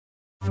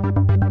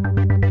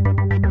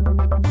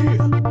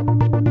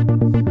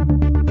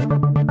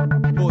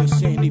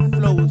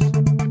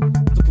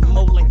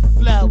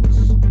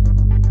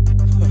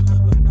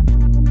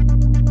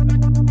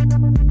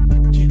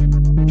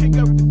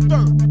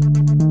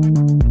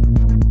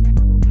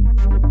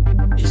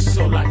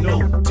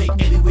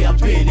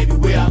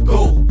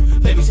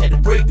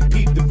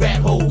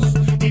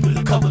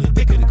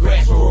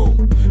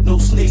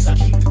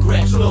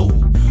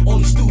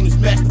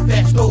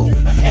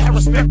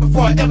respect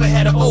before I ever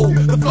had an O.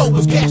 The flow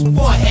was cash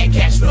before I had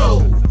cash flow.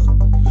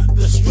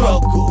 The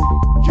struggle,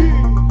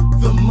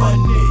 the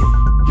money,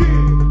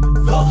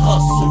 the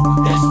hustle,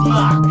 that's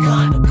my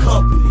kind of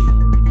company.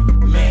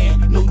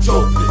 Man, no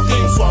joke, the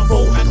thing, so I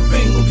roll like a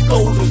bing when we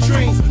go to the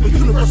dreams. The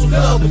universal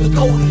love with the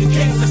gold and the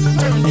kings. Let's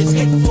turn this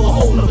hate into a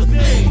whole nother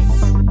thing.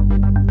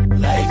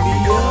 Light me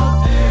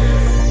up,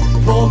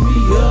 pull me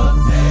up,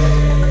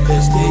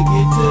 let's take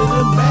it to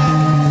the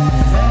max.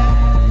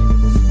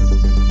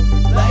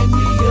 Light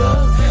me up,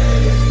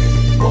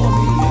 pull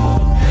me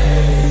up,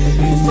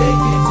 let's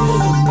take it to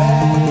the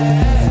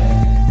max.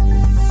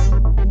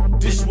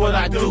 This is what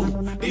I do,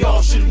 they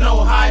all should've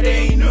known how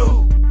they ain't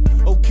new.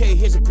 Okay,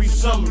 here's a brief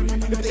summary.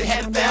 If they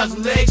had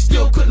 1,000 legs,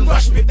 still couldn't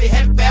rush me. If they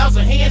had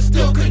 1,000 hands,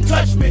 still couldn't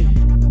touch me.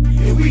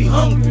 And we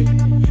hungry.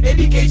 At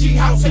EKG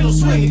House, ain't no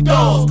swinging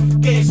doors.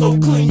 Game so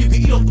clean, you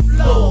can eat off the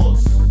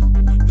floors.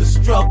 The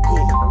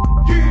struggle,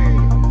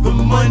 the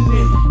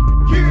money,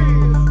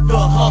 the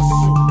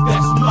hustle,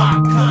 that's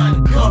my kind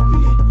of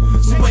company.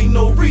 So ain't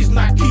no reason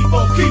I keep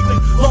on keeping.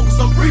 Long as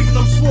I'm breathing,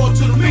 I'm sworn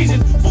to the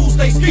reason. Fools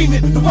stay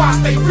scheming, the wise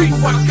stay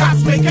reading, while the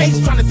cops make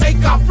haste trying to take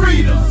our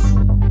freedom.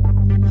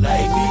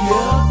 Light me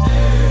up,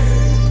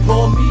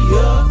 pull me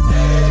up,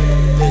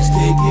 let's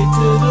take it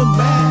to the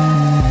max.